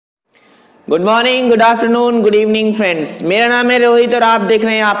Good morning, good afternoon, good evening friends. मेरा नाम है रोहित और आप देख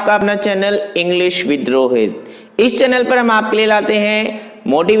रहे हैं आपका अपना चैनल इंग्लिश विद रोहित। इस चैनल पर हम आपके लिए लाते हैं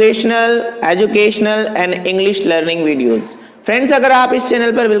motivational, educational and English learning videos. Friends, अगर आप इस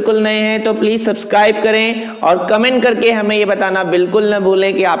चैनल पर बिल्कुल नए हैं तो प्लीज सब्सक्राइब करें और कमेंट करके हमें ये बताना बिल्कुल न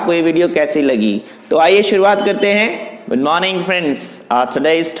भूलें कि आपको ये वीडियो कैसी लगी। तो आइए शुरुआत करते हैं। Good morning friends,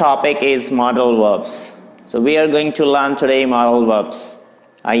 today's topic is modal verbs. So we are going to learn today modal verbs.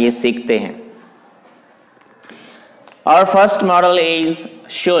 आइए सीखते हैं। Our first modal is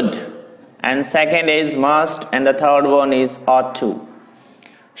should and second is must and the third one is ought to.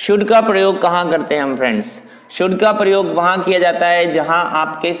 should का प्रयोग कहाँ करते हैं हम friends? should का प्रयोग वहां किया जाता है जहां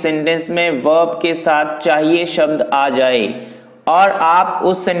आपके सेंटेंस में verb के साथ चाहिए शब्द आ जाए और आप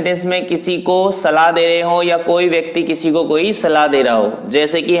उस सेंटेंस में किसी को सलाह दे रहे हो या कोई व्यक्ति किसी को कोई सलाह दे रहा हो।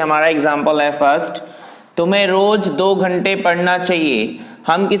 जैसे कि हमारा एग्जाम्पल है फर्स्ट, तुम्हें रोज 2 घंटे पढ़ना चाहिए।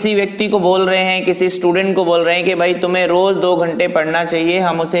 हम किसी व्यक्ति को बोल रहे हैं, किसी स्टूडेंट को बोल रहे हैं कि भाई तुम्हें रोज 2 घंटे पढ़ना चाहिए,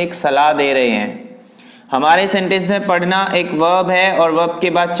 हम उसे एक सलाह दे रहे हैं। हमारे सेंटेंस में पढ़ना एक वर्ब है और वर्ब के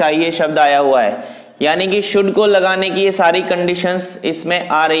बाद चाहिए शब्द आया हुआ है, यानी कि शुड को लगाने की ये सारी कंडीशंस इसमें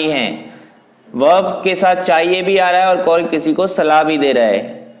आ रही हैं। वर्ब के साथ चाहिए भी आ रहा है और कोई किसी को सलाह भी दे रहा है।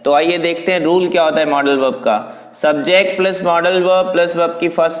 तो आइए देखते हैं रूल क्या होता है मॉडल वर्ब का। Subject plus modal verb plus verb की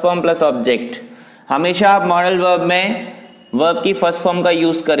फर्स्ट फॉर्म प्लस ऑब्जेक्ट। हमेशा आप मॉडल वर्ब में वर्ब की फर्स्ट फॉर्म का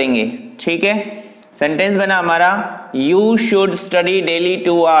यूज करेंगे, ठीक है। सेंटेंस बना हमारा, you should study daily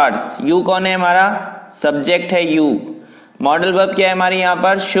 2 hours। You कौन है हमारा? सब्जेक्ट है यू। मॉडल वर्ब क्या है हमारी यहाँ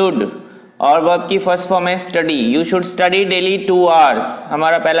पर? शुड, और वर्ब की फर्स्ट फॉर्म है study. You should study daily 2 hours।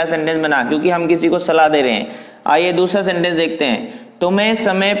 हमारा पहला सेंटेंस बना क्योंकि हम किसी को सलाह दे रहे हैं। आइए दूसरा सेंटेंस देखते हैं। तुम्हें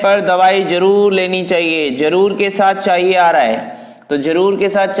समय पर दवाई जरूर लेनी चाहिए। जरूर के साथ चाहिए आ रहा है, तो जरूर के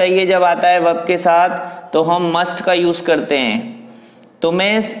साथ चाहिए जब आता है वर्ब के साथ तो हम मस्ट का यूज करते हैं।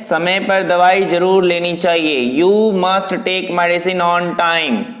 तुम्हें समय पर दवाई जरूर लेनी चाहिए। You must take medicine on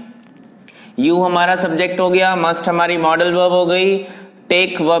time. You हमारा सब्जेक्ट हो गया, मस्ट हमारी मॉडल वर्ब हो गई,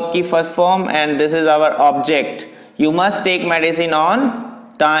 टेक वर्ब की first form and this is our object. You must take medicine on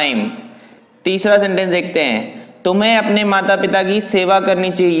time. तीसरा सेंटेंस देखते हैं। तुम्हें अपने माता पिता की सेवा करनी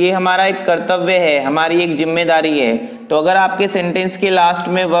चाहिए। ये हमारा एक कर्तव्य है, हमारी एक जिम्मेदारी है। तो अगर आपके सेंटेंस के लास्ट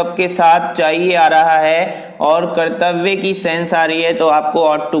में वर्ब के साथ चाहिए आ रहा है और कर्तव्य की सेंस आ रही है तो आपको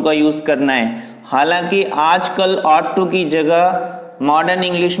ought to का यूज करना है। हालांकि आजकल ought to की जगह मॉडर्न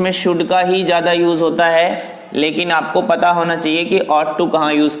इंग्लिश में should का ही ज्यादा यूज होता है, लेकिन आपको पता होना चाहिए कि ought to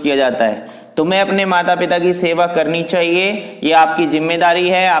कहाँ यूज किया जाता है। तुम्हें अपने माता पिता की सेवा करनी चाहिए, ये आपकी जिम्मेदारी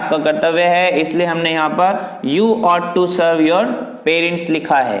है, आपका कर्तव्य है, इसलिए हमने यहाँ पर you ought to serve your parents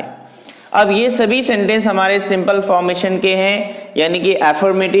लिखा है। अब ये सभी सेंटेंस हमारे सिंपल फॉर्मेशन के हैं, यानी कि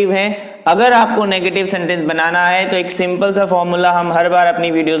एफर्मेटिव हैं। अगर आपको नेगेटिव सेंटेंस बनाना है तो एक सिंपल सा फॉर्मूला हम हर बार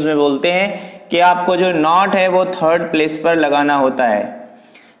अपनी वीडियोस में बोलते हैं कि आपको जो नॉट है वो थर्ड प्लेस पर लगाना होता है।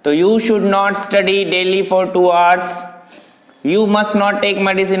 तो you should not study daily for 2 hours। You must not take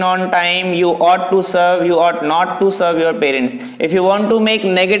medicine on time. You ought to serve, you ought not to serve your parents. If you want to make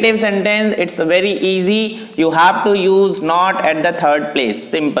negative sentence, it's very easy. You have to use not at the third place.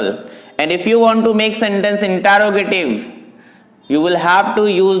 Simple. And if you want to make sentence interrogative, you will have to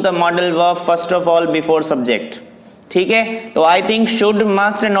use the modal verb first of all before subject. ठीक है? तो I think should,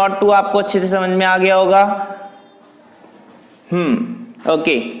 must and ought to आपको अच्छे से समझ में आ गया होगा।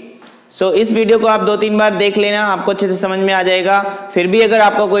 ओके। सो इस वीडियो को आप 2-3 बार देख लेना, आपको अच्छे से समझ में आ जाएगा। फिर भी अगर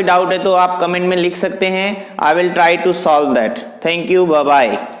आपका कोई डाउट है तो आप कमेंट में लिख सकते हैं। I will try to solve that. Thank you, bye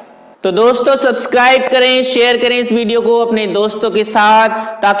bye. तो दोस्तों सब्सक्राइब करें, शेयर करें इस वीडियो को अपने दोस्तों के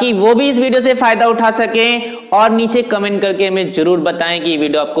साथ ताकि वो भी इस वीडियो से फायदा उठा सकें, और नीचे कमेंट करके हमें जरूर बताएं कि ये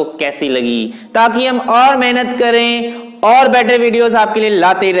वीडियो आपको कैसी लगी, ताकि हम और मेहनत करें और बेटर वीडियोस आपके लिए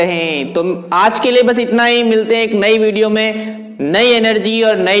लाते रहें। तो आज के लिए बस इतना ही। मिलते हैं एक नई वीडियो में नई एनर्जी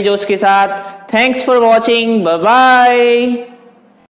और नई जोश के साथ। Thanks for watching, bye bye.